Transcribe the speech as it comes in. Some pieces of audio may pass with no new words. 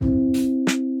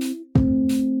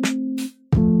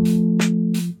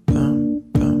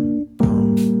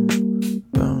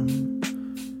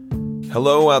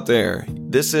Hello out there.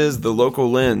 This is The Local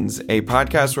Lens, a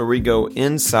podcast where we go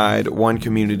inside one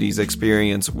community's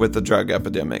experience with the drug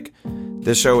epidemic.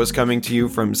 This show is coming to you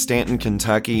from Stanton,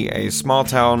 Kentucky, a small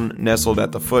town nestled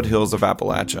at the foothills of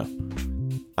Appalachia.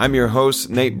 I'm your host,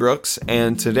 Nate Brooks,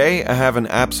 and today I have an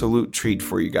absolute treat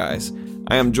for you guys.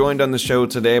 I am joined on the show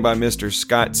today by Mr.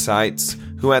 Scott Seitz,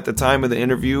 who at the time of the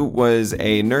interview was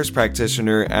a nurse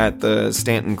practitioner at the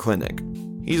Stanton Clinic.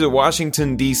 He's a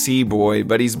Washington, D.C. boy,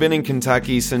 but he's been in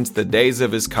Kentucky since the days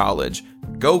of his college.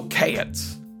 Go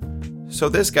Cats! So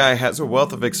this guy has a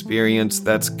wealth of experience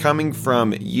that's coming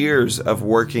from years of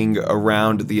working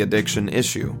around the addiction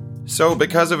issue. So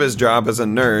because of his job as a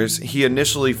nurse, he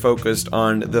initially focused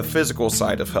on the physical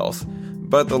side of health.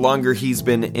 But the longer he's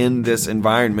been in this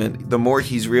environment, the more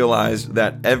he's realized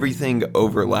that everything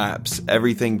overlaps,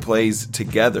 everything plays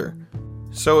together.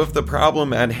 So if the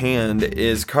problem at hand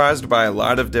is caused by a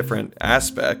lot of different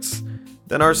aspects,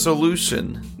 then our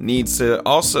solution needs to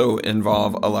also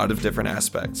involve a lot of different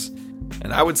aspects.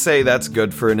 And I would say that's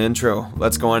good for an intro.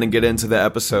 Let's go on and get into the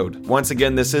episode. Once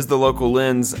again, this is The Local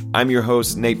Lens. I'm your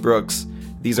host, Nate Brooks.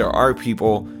 These are our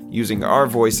people using our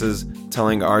voices,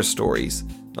 telling our stories.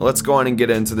 Now let's go on and get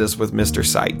into this with Mr.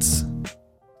 Seitz.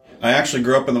 I actually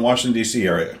grew up in the Washington, D.C.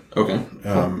 area. Okay.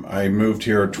 I moved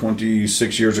here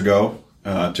 26 years ago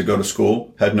to go to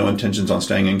school. Had no intentions on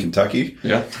staying in Kentucky.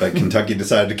 Yeah. But Kentucky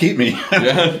decided to keep me.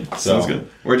 Yeah. Sounds good.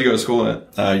 Where'd you go to school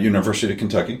at? University of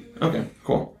Kentucky. Okay,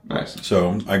 cool. Nice.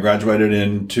 So I graduated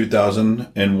in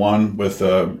 2001 with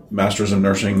a Master's in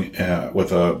Nursing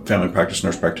with a Family Practice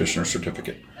Nurse Practitioner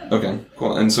certificate. Okay,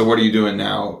 cool. And so what are you doing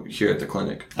now here at the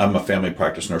clinic? I'm a Family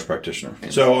Practice Nurse Practitioner.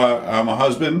 So I'm a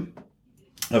husband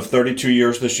of 32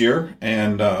 years this year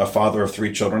and a father of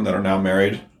 3 children that are now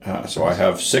married. So I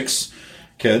have 6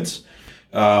 kids.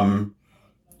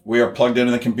 We are plugged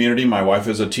into the community. My wife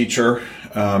is a teacher.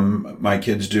 My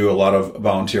kids do a lot of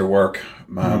volunteer work.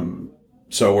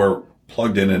 So we're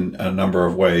plugged in a number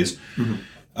of ways. Mm-hmm.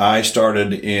 I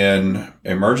started in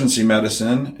emergency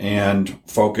medicine and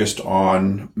focused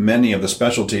on many of the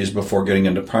specialties before getting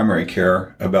into primary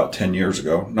care about 10 years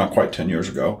ago, not quite 10 years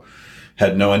ago.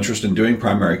 Had no interest in doing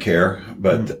primary care,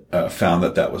 but found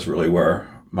that was really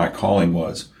where my calling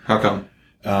was. How come?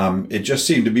 It just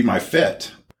seemed to be my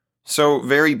fit. So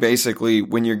very basically,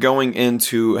 when you're going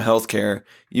into healthcare,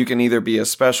 you can either be a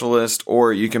specialist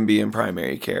or you can be in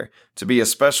primary care. To be a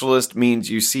specialist means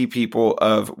you see people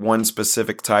of one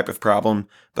specific type of problem,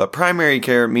 but primary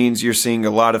care means you're seeing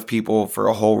a lot of people for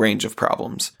a whole range of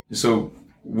problems. So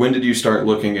when did you start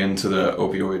looking into the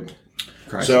opioid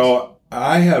crisis? So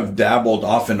I have dabbled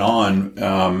off and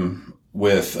on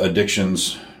with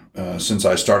addictions since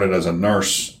I started as a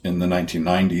nurse in the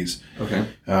 1990s. Okay.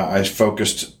 I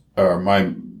focused,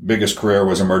 my biggest career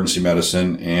was emergency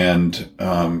medicine and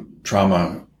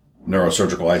trauma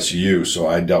neurosurgical ICU. So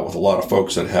I dealt with a lot of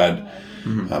folks that had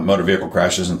motor vehicle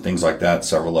crashes and things like that.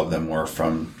 Several of them were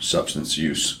from substance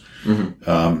use.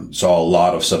 Mm-hmm. Saw a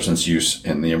lot of substance use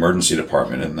in the emergency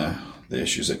department and the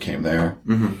issues that came there.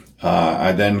 Mm-hmm.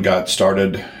 I then got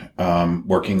started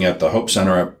working at the Hope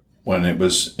Center when it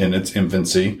was in its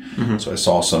infancy. Mm-hmm. So I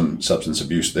saw some substance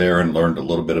abuse there and learned a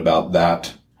little bit about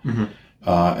that. Mm-hmm.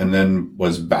 And then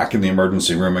was back in the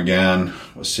emergency room again,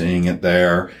 was seeing it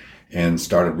there and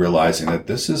started realizing that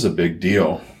this is a big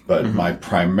deal. But I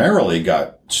primarily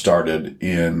got started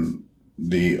in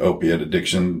the opiate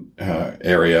addiction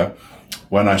area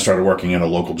when I started working in a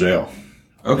local jail.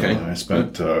 Okay. I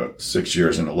spent 6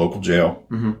 years in a local jail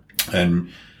and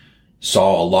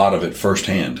saw a lot of it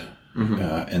firsthand.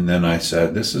 And then I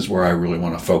said, this is where I really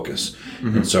want to focus.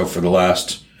 And so for the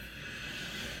last,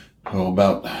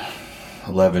 about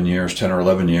 11 years, 10 or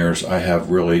 11 years, I have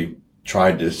really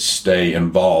tried to stay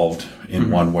involved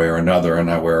in one way or another. And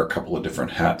I wear a couple of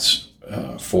different hats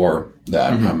for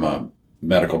that. I'm a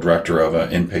medical director of an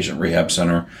inpatient rehab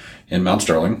center in Mount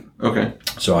Sterling. Okay.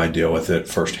 So I deal with it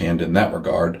firsthand in that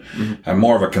regard. I'm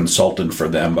more of a consultant for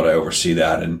them, but I oversee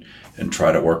that and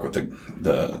try to work with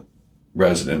the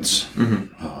residents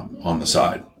on the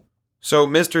side. So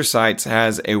Mr. Seitz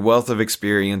has a wealth of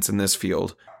experience in this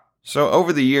field. So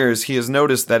over the years, he has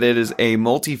noticed that it is a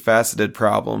multifaceted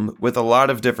problem with a lot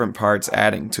of different parts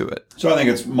adding to it. So I think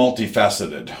it's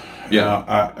multifaceted. Yeah.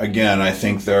 I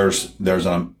think there's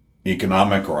an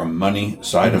economic or a money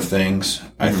side of things.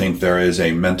 I think there is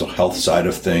a mental health side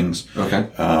of things. Okay.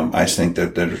 I think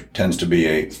that there tends to be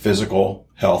a physical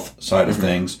health side of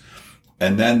things.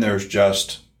 And then there's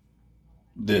just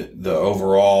the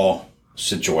overall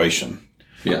situation.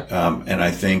 Yeah. And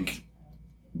I think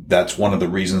that's one of the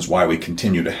reasons why we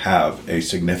continue to have a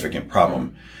significant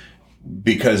problem.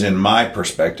 Because in my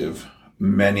perspective,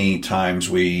 many times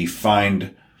we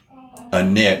find a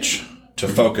niche to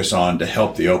focus on to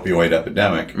help the opioid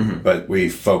epidemic, but we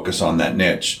focus on that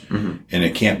niche, and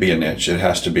it can't be a niche. It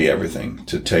has to be everything.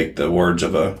 To take the words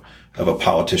of a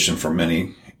politician from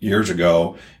many years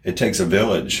ago, it takes a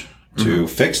village to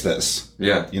fix this.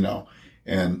 Yeah.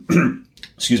 And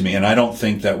excuse me. And I don't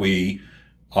think that we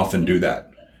often do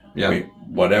that. Yeah.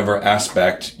 Whatever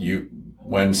aspect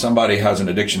when somebody has an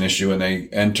addiction issue and they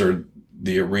enter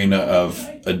the arena of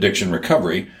addiction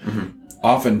recovery,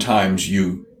 oftentimes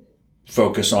you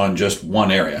focus on just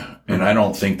one area. And I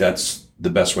don't think that's the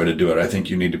best way to do it. I think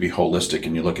you need to be holistic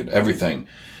and you look at everything.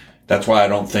 That's why I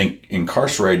don't think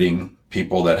incarcerating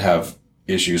people that have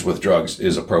issues with drugs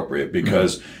is appropriate,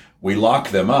 because we lock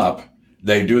them up,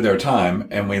 they do their time,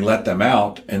 and we let them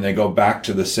out and they go back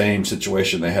to the same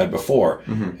situation they had before.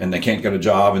 And they can't get a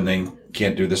job and they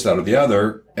can't do this, that, or the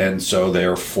other. And so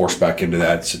they're forced back into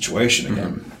that situation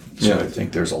again. So I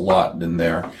think there's a lot in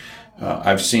there.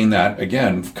 I've seen that,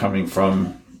 again, coming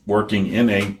from working in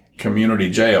a community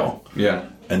jail. Yeah.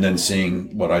 And then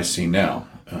seeing what I see now.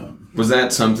 Was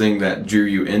that something that drew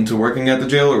you into working at the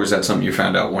jail, or was that something you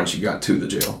found out once you got to the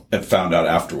jail? I found out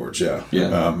afterwards, yeah.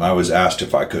 Yeah. I was asked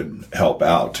if I could help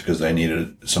out because they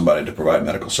needed somebody to provide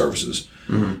medical services.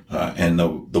 And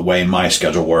the way my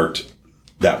schedule worked,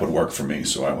 that would work for me.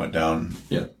 So I went down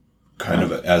kind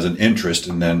of as an interest,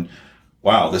 and then,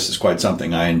 wow, this is quite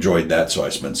something. I enjoyed that, so I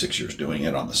spent 6 years doing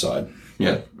it on the side.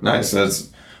 Yeah, nice.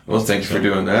 Well, thank you for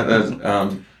doing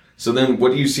that. So then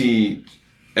what do you see,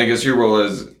 I guess your role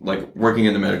is like working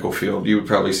in the medical field, you would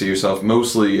probably see yourself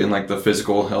mostly in like the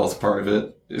physical health part of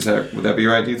it. Would that be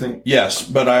right, do you think? Yes,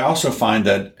 but I also find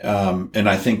that, and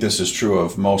I think this is true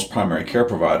of most primary care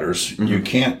providers, you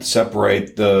can't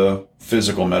separate the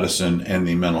physical medicine and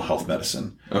the mental health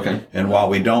medicine. Okay. And while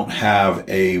we don't have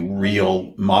a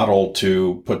real model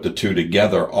to put the two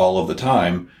together all of the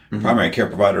time, primary care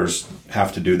providers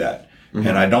have to do that.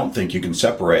 And I don't think you can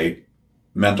separate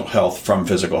mental health from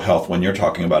physical health when you're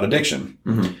talking about addiction.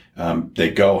 They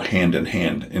go hand in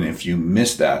hand. And if you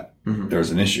miss that,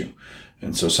 there's an issue.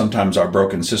 And so sometimes our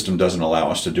broken system doesn't allow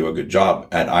us to do a good job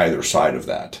at either side of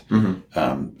that.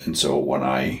 And so when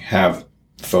I have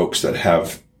folks that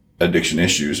have addiction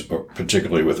issues, or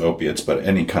particularly with opiates, but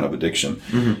any kind of addiction,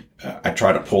 I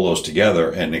try to pull those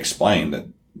together and explain that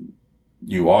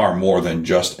you are more than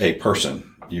just a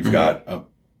person. You've got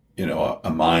a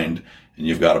mind, and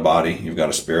you've got a body, you've got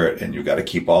a spirit, and you've got to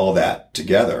keep all of that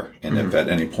together. And if at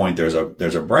any point there's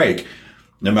a break,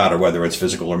 no matter whether it's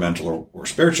physical or mental or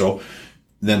spiritual,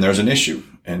 then there's an issue,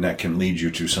 and that can lead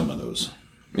you to some of those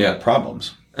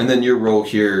problems. And then your role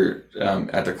here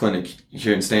at the clinic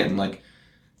here in Stanton, like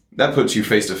that puts you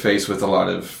face to face with a lot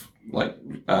of like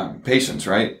patients,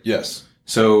 right? Yes.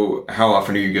 So how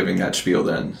often are you giving that spiel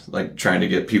then? Like trying to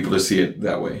get people to see it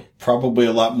that way? Probably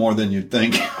a lot more than you'd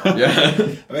think.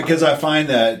 Yeah. Because I find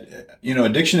that,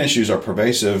 addiction issues are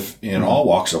pervasive in all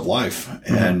walks of life.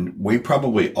 And we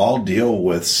probably all deal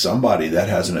with somebody that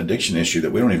has an addiction issue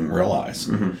that we don't even realize.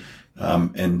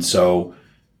 And so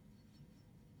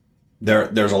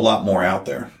there's a lot more out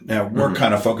there. Now, we're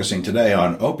kind of focusing today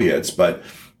on opiates, but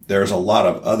there's a lot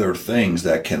of other things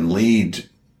that can lead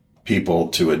people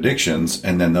to addictions,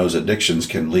 and then those addictions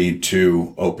can lead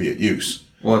to opiate use.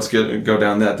 Well, let's go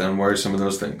down that then. What are some of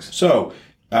those things? So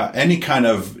any kind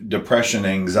of depression,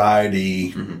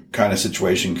 anxiety kind of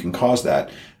situation can cause that.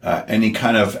 Any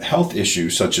kind of health issue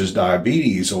such as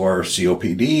diabetes or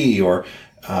COPD or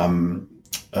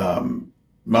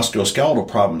musculoskeletal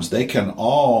problems, they can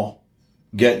all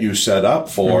get you set up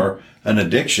for an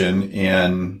addiction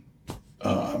in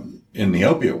the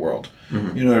opiate world.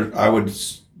 I would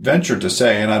venture to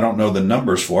say, and I don't know the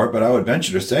numbers for it, but I would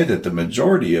venture to say that the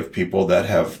majority of people that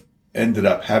have ended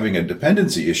up having a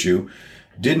dependency issue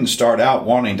didn't start out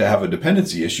wanting to have a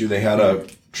dependency issue. They had a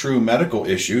true medical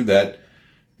issue that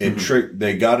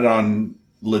they got it on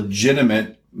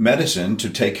legitimate medicine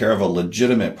to take care of a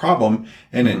legitimate problem,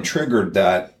 and it triggered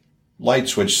that light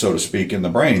switch, so to speak, in the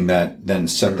brain that then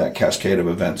set that cascade of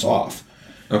events off.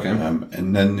 Okay.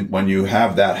 And then when you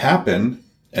have that happen,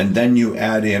 and then you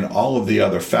add in all of the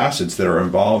other facets that are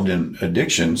involved in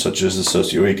addiction, such as the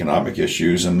socioeconomic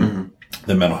issues and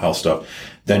the mental health stuff,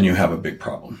 then you have a big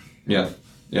problem. Yeah.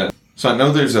 So I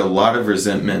know there's a lot of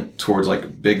resentment towards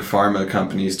like big pharma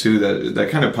companies too that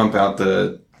kind of pump out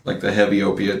the heavy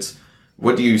opiates.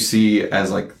 What do you see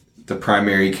as like the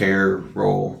primary care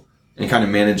role in kind of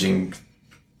managing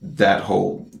that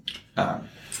whole?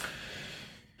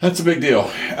 That's a big deal.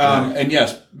 And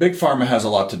yes, big pharma has a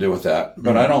lot to do with that,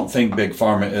 but I don't think big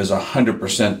pharma is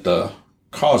 100%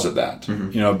 cause of that.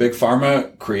 Big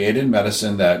Pharma created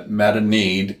medicine that met a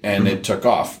need and it took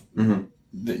off.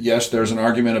 Yes, there's an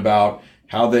argument about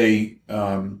how they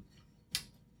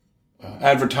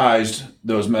advertised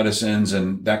those medicines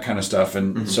and that kind of stuff.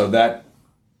 And so that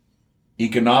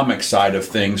economic side of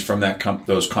things from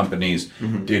those companies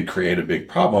did create a big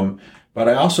problem. But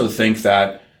I also think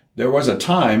that there was a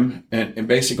time, and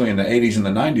basically in the 80s and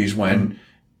the 90s, when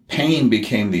pain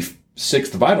became the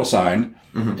sixth vital sign.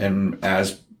 And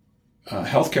as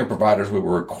healthcare providers, we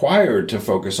were required to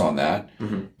focus on that.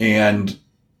 And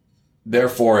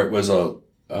therefore it was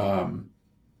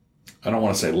I don't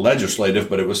want to say legislative,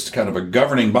 but it was kind of a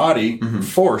governing body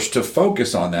forced to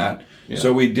focus on that. Yeah.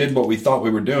 So we did what we thought we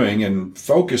were doing and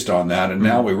focused on that. And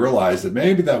now we realize that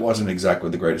maybe that wasn't exactly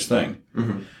the greatest thing.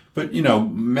 But,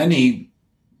 many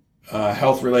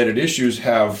health-related issues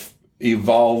have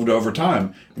evolved over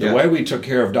time. The way we took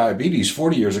care of diabetes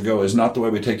 40 years ago is not the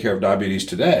way we take care of diabetes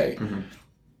today.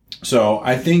 So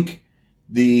I think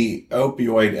the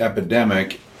opioid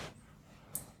epidemic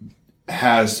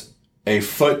has a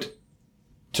foot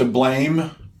to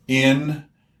blame in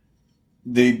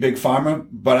the Big Pharma,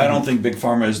 but I don't think Big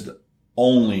Pharma is the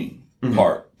only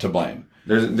part to blame.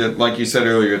 Like you said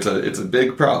earlier, it's a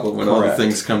big problem when all the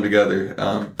things come together.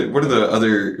 What are the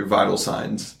other vital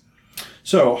signs?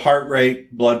 So heart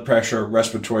rate, blood pressure,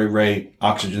 respiratory rate,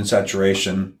 oxygen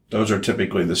saturation, those are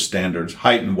typically the standards.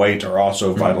 Height and weight are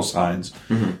also vital signs,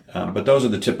 but those are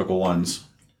the typical ones.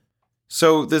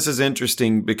 So this is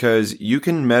interesting because you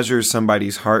can measure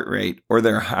somebody's heart rate or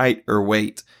their height or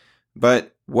weight,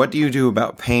 but what do you do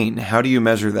about pain? How do you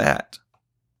measure that?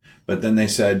 But then they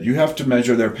said, you have to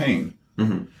measure their pain.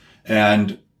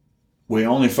 And we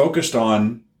only focused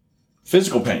on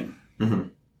physical pain.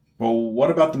 Well, what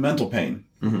about the mental pain?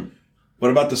 What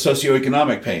about the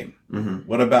socioeconomic pain?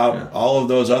 What about all of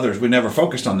those others? We never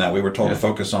focused on that. We were told to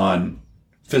focus on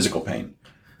physical pain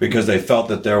because they felt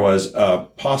that there was a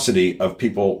paucity of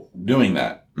people doing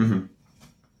that.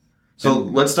 So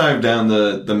let's dive down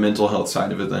the mental health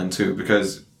side of it then too,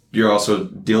 because you're also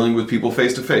dealing with people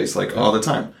face to face, like all the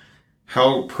time.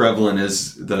 How prevalent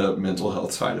is the mental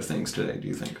health side of things today, do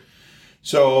you think?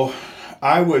 So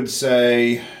I would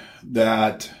say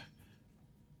that,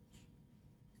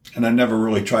 and I never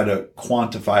really try to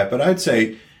quantify it, but I'd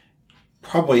say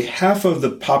probably half of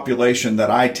the population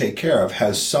that I take care of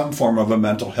has some form of a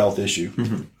mental health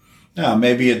issue. Now,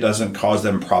 maybe it doesn't cause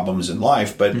them problems in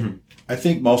life, but I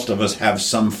think most of us have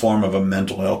some form of a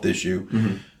mental health issue.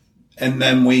 And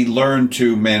then we learn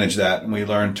to manage that and we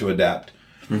learn to adapt.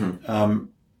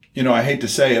 I hate to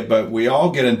say it, but we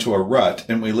all get into a rut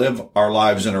and we live our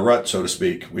lives in a rut, so to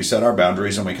speak. We set our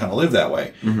boundaries and we kind of live that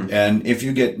way. And if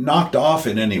you get knocked off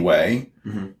in any way,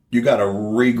 you got to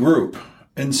regroup.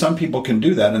 And some people can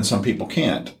do that and some people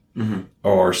can't.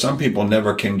 Or some people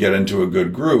never can get into a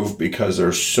good groove because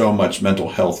there's so much mental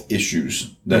health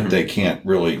issues that they can't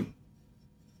really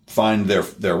find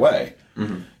their way.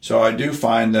 So I do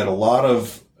find that a lot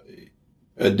of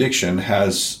addiction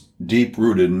has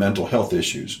deep-rooted mental health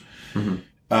issues.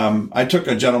 I took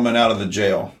a gentleman out of the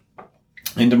jail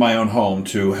into my own home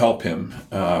to help him,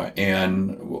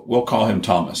 and we'll call him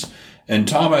Thomas. And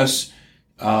Thomas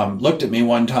looked at me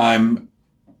one time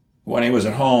when he was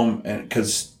at home, and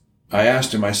because I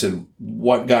asked him, I said,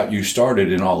 what got you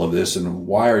started in all of this, and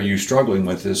why are you struggling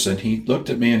with this? And he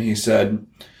looked at me and he said,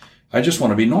 I just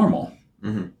want to be normal.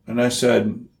 And I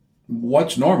said,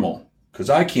 what's normal? Because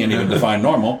I can't even define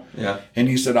normal. And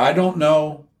he said, I don't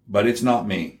know, but it's not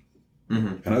me.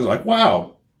 And I was like,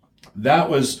 wow, that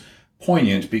was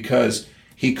poignant because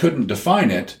he couldn't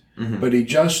define it, but he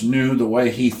just knew the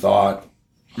way he thought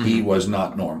he was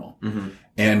not normal.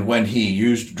 And when he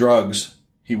used drugs,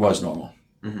 he was normal.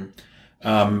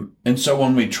 And so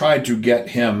when we tried to get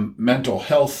him mental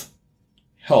health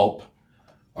help,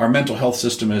 our mental health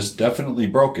system is definitely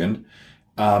broken.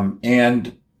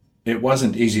 And it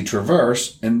wasn't easy to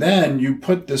traverse. And then you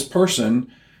put this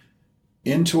person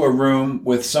into a room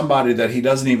with somebody that he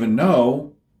doesn't even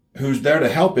know who's there to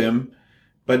help him.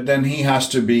 But then he has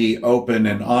to be open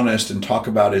and honest and talk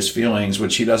about his feelings,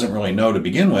 which he doesn't really know to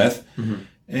begin with.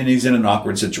 And he's in an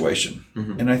awkward situation.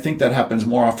 And I think that happens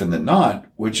more often than not,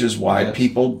 which is why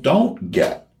people don't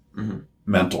get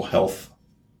mental health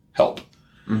help.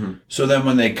 So then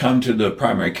when they come to the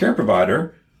primary care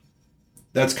provider,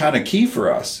 that's kind of key for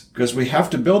us because we have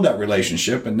to build that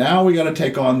relationship. And now we got to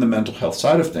take on the mental health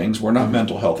side of things. We're not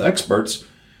mental health experts,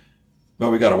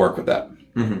 but we got to work with that.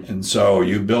 And so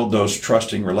you build those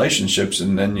trusting relationships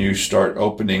and then you start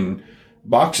opening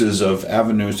boxes of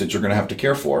avenues that you're going to have to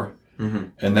care for.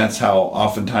 And that's how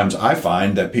oftentimes I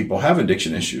find that people have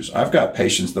addiction issues. I've got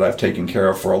patients that I've taken care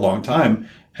of for a long time,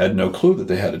 had no clue that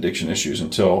they had addiction issues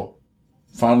until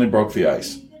finally broke the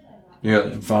ice. Yeah.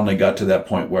 And finally got to that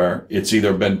point where it's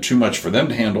either been too much for them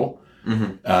to handle,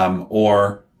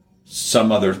 or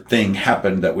some other thing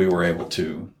happened that we were able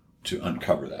to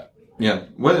uncover that. Yeah.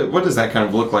 What does that kind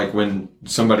of look like when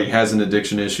somebody has an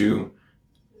addiction issue,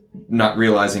 not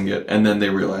realizing it, and then they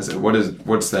realize it?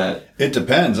 What's that? It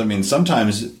depends. I mean,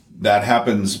 sometimes that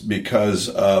happens because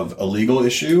of a legal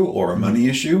issue or a money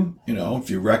issue. You know, if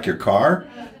you wreck your car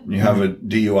and you have a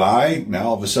DUI, now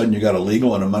all of a sudden you got a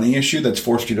legal and a money issue that's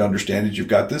forced you to understand that you've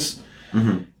got this.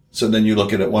 So then you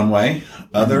look at it one way.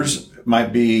 Others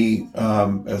might be,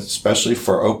 especially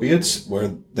for opiates,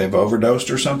 where they've overdosed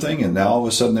or something, and now all of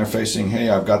a sudden they're facing, hey,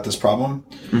 I've got this problem.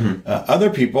 Other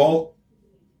people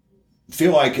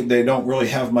feel like they don't really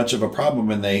have much of a problem,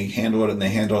 and they handle it and they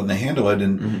handle it and they handle it.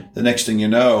 And the next thing you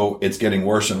know, it's getting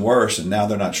worse and worse. And now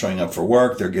they're not showing up for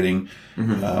work. They're getting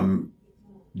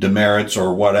demerits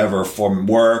or whatever from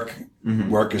work.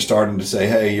 Work is starting to say,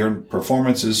 hey, your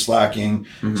performance is slacking.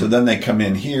 So then they come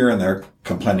in here and they're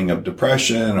complaining of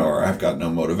depression, or I've got no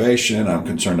motivation. I'm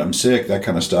concerned I'm sick, that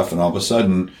kind of stuff. And all of a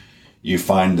sudden you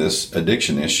find this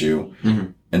addiction issue,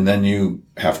 and then you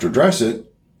have to address it.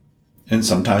 And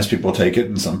sometimes people take it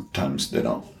and sometimes they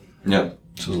don't. Yeah. So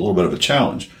it's a little bit of a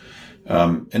challenge.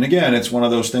 And again, it's one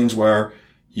of those things where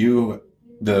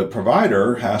the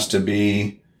provider has to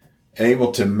be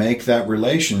able to make that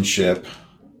relationship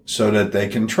so that they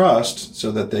can trust,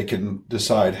 so that they can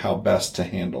decide how best to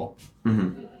handle.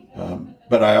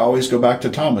 But I always go back to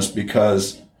Thomas,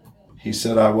 because he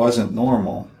said I wasn't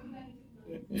normal,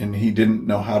 and he didn't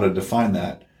know how to define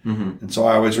that. And so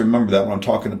I always remember that when I'm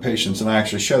talking to patients, and I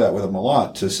actually share that with them a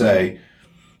lot, to say,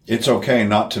 it's okay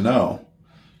not to know.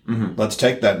 Let's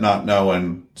take that not know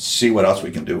and see what else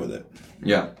we can do with it.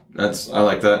 Yeah, I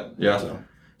like that. Yeah.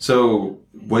 So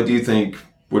what do you think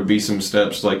would be some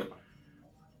steps like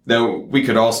that we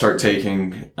could all start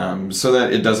taking, so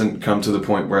that it doesn't come to the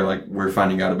point where like we're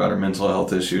finding out about our mental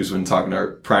health issues when talking to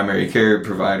our primary care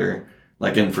provider,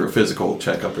 like in for a physical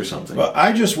checkup or something? Well,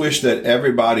 I just wish that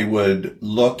everybody would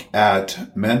look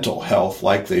at mental health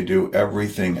like they do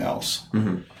everything else.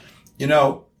 You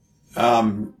know,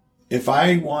 if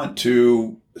I want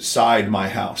to side my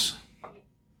house,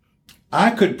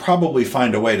 I could probably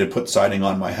find a way to put siding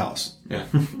on my house. Yeah.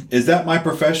 Is that my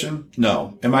profession?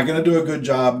 No. Am I going to do a good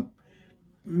job?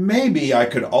 Maybe I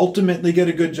could ultimately get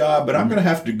a good job, but I'm going to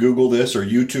have to Google this or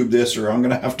YouTube this, or I'm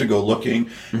going to have to go looking.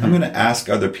 I'm going to ask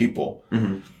other people.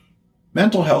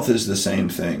 Mental health is the same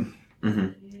thing.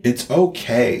 It's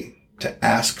okay to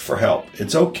ask for help.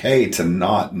 It's okay to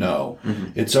not know.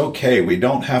 It's okay. We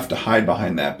don't have to hide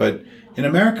behind that. But in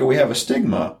America, we have a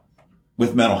stigma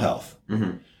with mental health.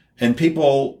 And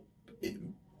people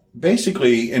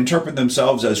basically interpret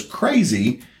themselves as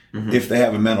crazy if they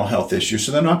have a mental health issue.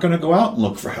 So they're not going to go out and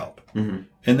look for help. And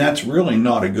that's really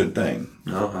not a good thing.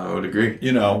 No, I would agree.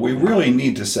 You know, we really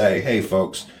need to say, hey,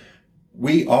 folks,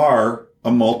 we are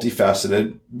a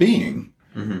multifaceted being.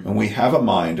 And we have a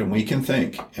mind, and we can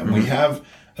think, and we have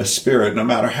a spirit, no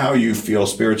matter how you feel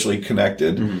spiritually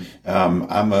connected.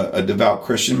 I'm a devout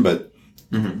Christian, but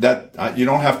that you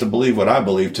don't have to believe what I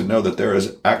believe to know that there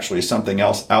is actually something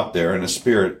else out there, and a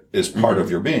spirit is part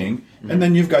of your being. And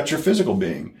then you've got your physical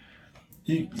being.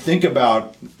 You think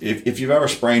about if you've ever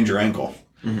sprained your ankle,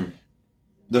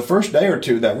 the first day or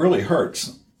two, that really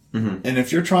hurts. And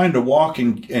if you're trying to walk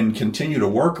and continue to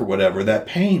work or whatever, that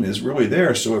pain is really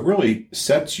there. So it really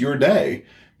sets your day.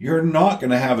 You're not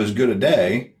going to have as good a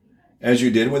day as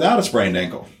you did without a sprained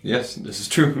ankle. Yes, this is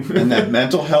true. And that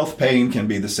mental health pain can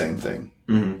be the same thing.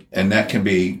 And that can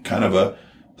be kind of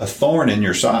a thorn in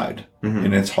your side.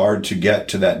 And it's hard to get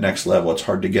to that next level. It's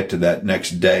hard to get to that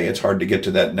next day. It's hard to get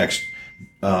to that next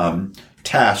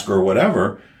task or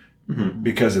whatever,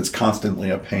 because it's constantly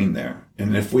a pain there.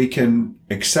 And if we can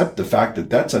accept the fact that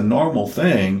that's a normal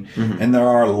thing, and there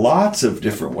are lots of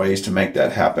different ways to make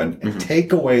that happen, and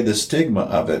take away the stigma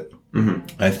of it,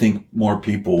 I think more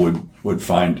people would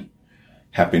find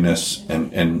happiness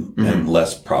and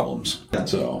less problems.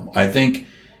 So I think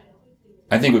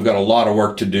we've got a lot of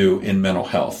work to do in mental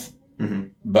health,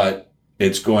 but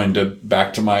it's going to,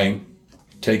 back to my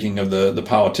taking of the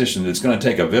politicians, it's going to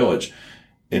take a village.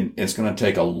 It's going to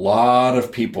take a lot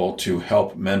of people to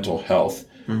help mental health,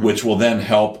 which will then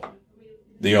help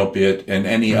the opiate and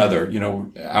any other. You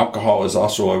know, alcohol is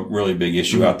also a really big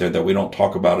issue out there that we don't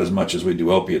talk about as much as we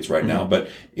do opiates right now, but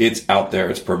it's out there.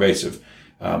 It's pervasive.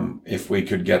 If we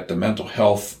could get the mental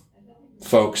health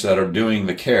folks that are doing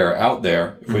the care out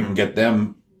there, if we can get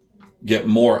them get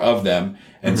more of them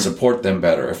and support them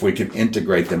better, if we could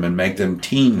integrate them and make them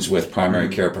teams with primary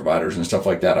care providers and stuff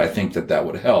like that, I think that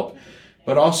would help.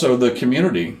 But also the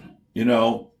community,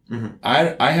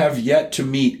 I have yet to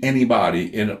meet anybody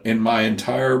in my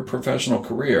entire professional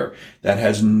career that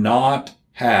has not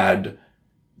had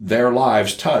their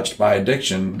lives touched by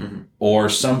addiction or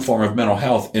some form of mental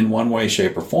health in one way,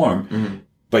 shape, or form.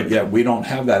 But yet we don't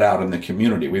have that out in the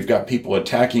community. We've got people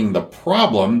attacking the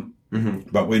problem,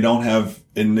 but we don't have,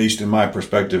 at least in my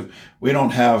perspective, we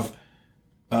don't have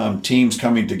teams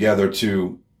coming together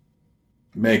to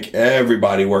make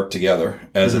everybody work together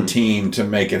as a team to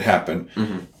make it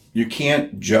happen. You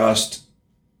can't just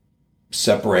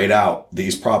separate out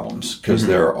these problems because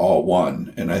they're all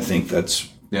one. And I think that's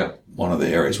one of the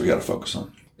areas we got to focus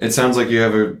on. It sounds like you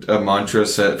have a mantra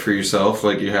set for yourself.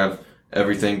 Like you have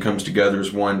everything comes together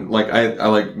as one. Like I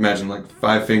like imagine like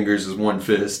 5 fingers is one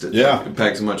fist. It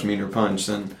packs a much meaner punch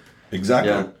than.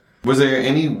 Exactly. Yeah. Was there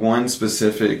any one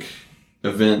specific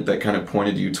event that kind of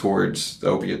pointed you towards the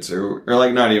opiates or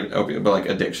like not even opiate, but like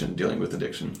addiction, dealing with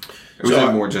addiction? Or was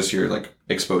it more just your like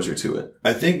exposure to it?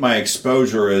 I think my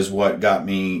exposure is what got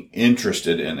me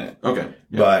interested in it. Okay.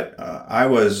 Yeah. But I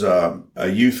was a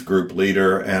youth group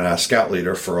leader and a scout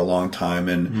leader for a long time.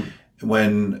 And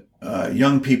when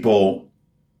young people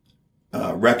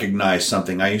recognize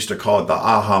something, I used to call it the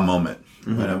aha moment.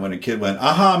 When a kid went,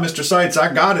 aha, Mr. Seitz,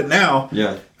 I got it now.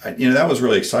 Yeah. That was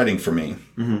really exciting for me.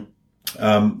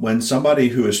 When somebody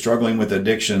who is struggling with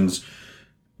addictions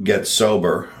gets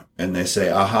sober and they say,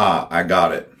 aha, I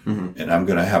got it, and I'm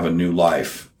going to have a new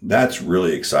life, that's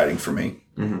really exciting for me.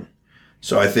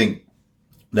 So I think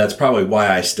that's probably why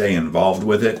I stay involved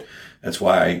with it. That's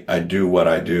why I do what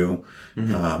I do.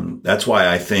 That's why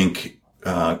I think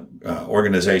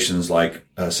organizations like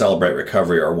Celebrate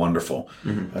Recovery are wonderful.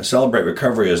 Celebrate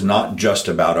Recovery is not just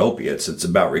about opiates. It's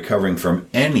about recovering from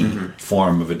any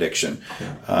form of addiction.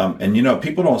 And,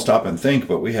 people don't stop and think,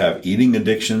 but we have eating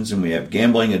addictions and we have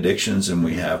gambling addictions and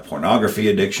we have pornography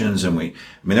addictions. And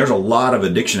there's a lot of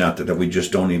addiction out there that we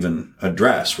just don't even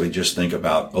address. We just think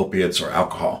about opiates or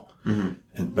alcohol.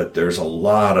 But there's a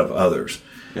lot of others.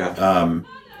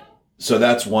 So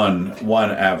that's one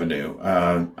avenue.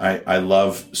 I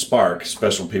love Spark,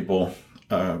 Special People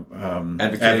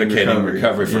Advocating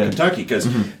Recovery for Kentucky,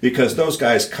 because those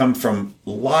guys come from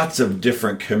lots of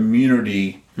different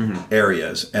community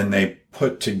areas, and they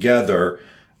put together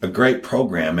a great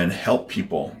program and help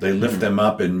people. They lift them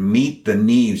up and meet the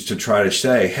needs to try to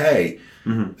say, hey,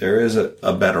 there is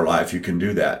a better life. You can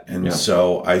do that. And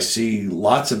so I see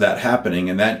lots of that happening,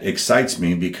 and that excites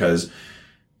me because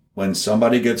when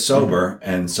somebody gets sober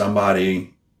and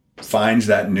somebody finds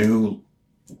that new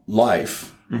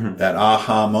life, that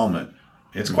aha moment,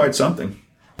 it's quite something.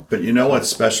 But you know what's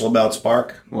special about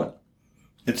Spark? What?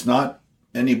 It's not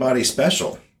anybody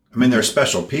special. They're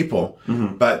special people,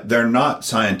 but they're not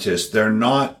scientists. They're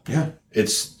not.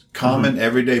 It's common,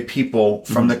 everyday people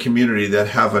from the community that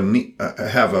have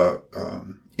a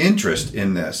interest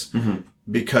in this.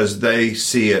 Because they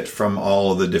see it from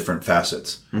all of the different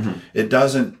facets. It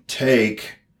doesn't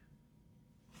take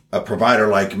a provider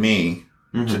like me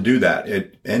to do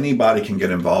that. Anybody can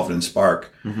get involved in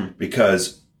Spark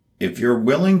because if you're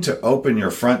willing to open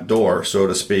your front door, so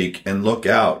to speak, and look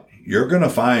out, you're going to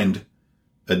find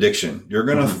addiction. You're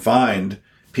going to find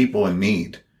people in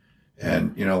need.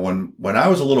 And, when I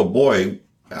was a little boy,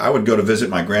 I would go to visit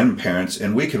my grandparents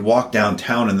and we could walk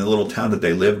downtown in the little town that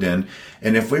they lived in.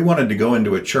 And if we wanted to go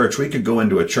into a church, we could go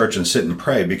into a church and sit and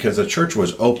pray because the church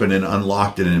was open and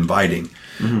unlocked and inviting.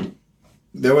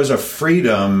 There was a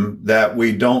freedom that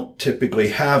we don't typically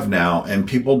have now, and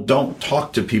people don't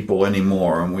talk to people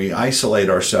anymore, and we isolate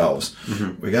ourselves.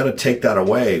 We got to take that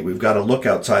away. We've got to look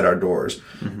outside our doors.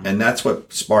 And that's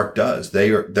what Spark does.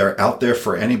 They're out there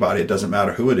for anybody. It doesn't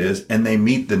matter who it is. And they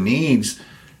meet the needs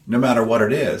no matter what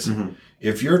it is.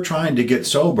 If you're trying to get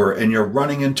sober and you're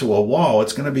running into a wall,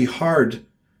 it's going to be hard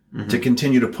to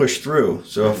continue to push through.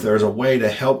 So if there's a way to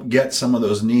help get some of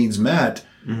those needs met,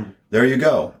 there you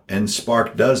go. And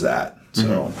Spark does that.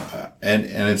 So, and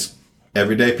it's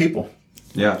everyday people.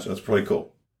 Yeah. So it's pretty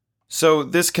cool. So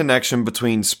this connection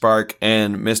between Spark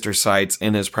and Mr. Seitz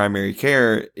and his primary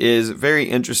care is very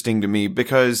interesting to me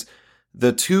because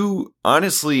the two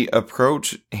honestly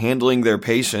approach handling their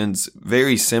patients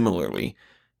very similarly.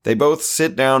 They both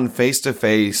sit down face to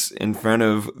face in front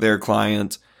of their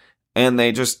client and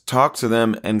they just talk to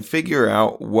them and figure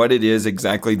out what it is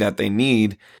exactly that they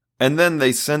need, and then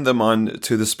they send them on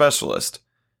to the specialist.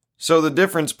 So the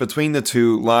difference between the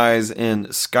two lies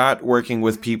in Scott working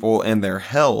with people and their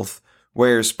health,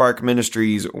 where Spark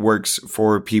Ministries works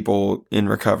for people in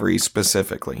recovery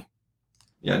specifically.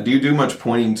 Yeah. Do you do much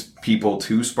pointing people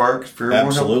to Spark for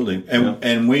Absolutely.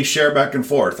 And we share back and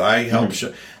forth. I help.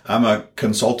 I'm a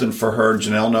consultant for her.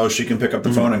 Janelle knows she can pick up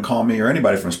the phone and call me, or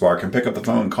anybody from Spark can pick up the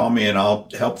phone and call me, and I'll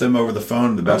help them over the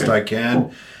phone the best I can.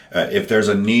 Cool. If there's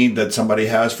a need that somebody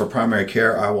has for primary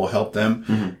care, I will help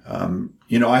them.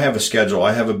 I have a schedule.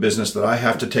 I have a business that I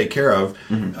have to take care of.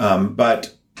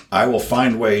 But I will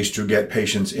find ways to get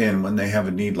patients in when they have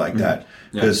a need like that.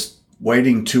 Because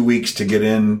waiting 2 weeks to get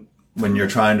in when you're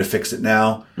trying to fix it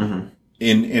now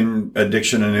in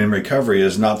addiction and in recovery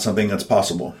is not something that's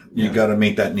possible. You got to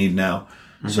meet that need now.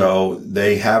 So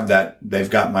they have that. They've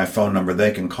got my phone number.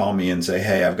 They can call me and say,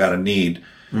 hey, I've got a need.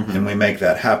 And we make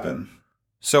that happen.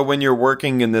 So when you're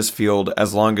working in this field,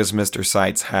 as long as Mr.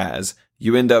 Seitz has,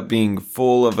 you end up being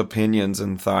full of opinions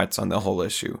and thoughts on the whole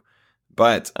issue.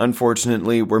 But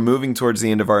unfortunately, we're moving towards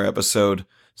the end of our episode,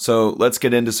 so let's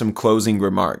get into some closing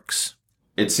remarks.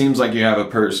 It seems like you have a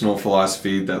personal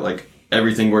philosophy that like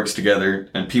everything works together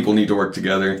and people need to work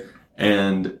together,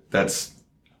 and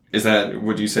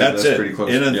would you say that's pretty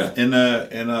close? In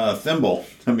a thimble.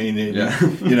 I mean, it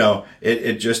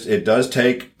does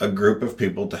take a group of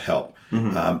people to help.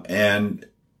 And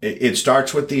it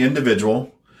starts with the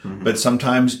individual, but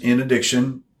sometimes in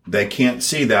addiction, they can't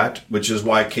see that, which is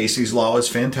why Casey's Law is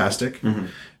fantastic.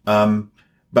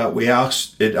 But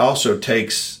it also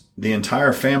takes the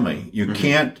entire family. You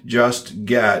can't just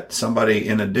get somebody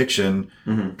in addiction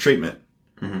treatment.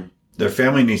 Their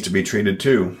family needs to be treated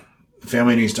too. The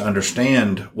family needs to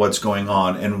understand what's going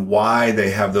on and why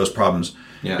they have those problems.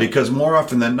 Yeah. Because more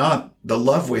often than not, the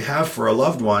love we have for a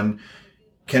loved one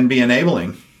can be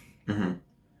enabling.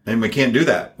 And we can't do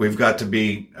that. We've got to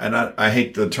be, and I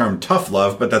hate the term tough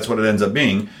love, but that's what it ends up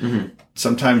being.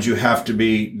 Sometimes you have to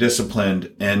be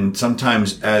disciplined. And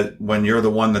sometimes when you're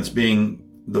the one that's being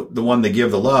the one that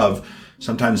give the love,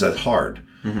 sometimes that's hard.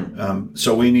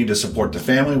 So we need to support the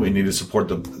family. We need to support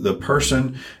the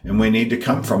person, and we need to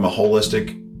come from a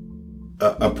holistic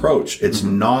approach. It's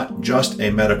not just a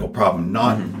medical problem,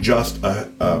 not just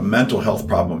a mental health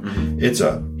problem. It's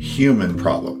a human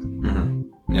problem.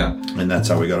 Yeah. And that's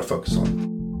how we got to focus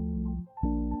on.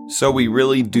 So we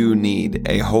really do need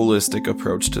a holistic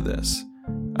approach to this.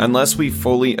 Unless we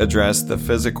fully address the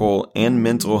physical and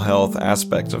mental health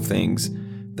aspects of things,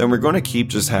 then we're going to keep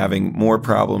just having more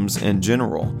problems in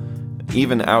general,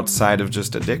 even outside of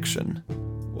just addiction.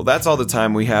 Well, that's all the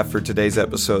time we have for today's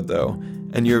episode, though,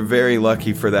 and you're very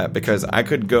lucky for that because I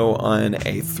could go on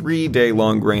a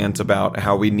 3-day-long rant about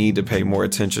how we need to pay more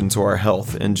attention to our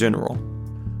health in general.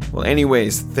 Well,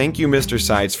 anyways, thank you, Mr.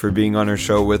 Seitz, for being on our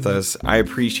show with us. I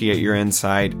appreciate your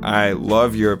insight. I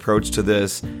love your approach to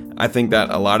this. I think that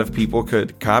a lot of people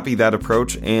could copy that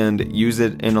approach and use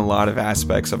it in a lot of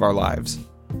aspects of our lives.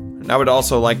 And I would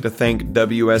also like to thank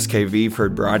WSKV for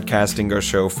broadcasting our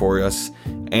show for us,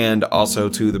 and also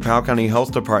to the Powell County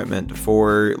Health Department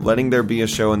for letting there be a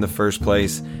show in the first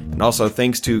place. And also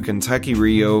thanks to Kentucky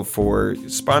Rio for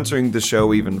sponsoring the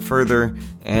show even further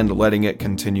and letting it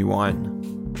continue on.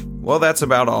 Well, that's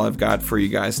about all I've got for you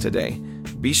guys today.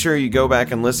 Be sure you go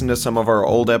back and listen to some of our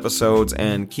old episodes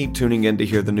and keep tuning in to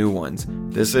hear the new ones.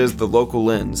 This is The Local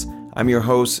Lens. I'm your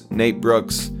host, Nate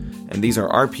Brooks, and these are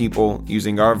our people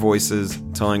using our voices,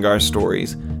 telling our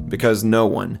stories, because no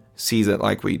one sees it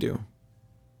like we do.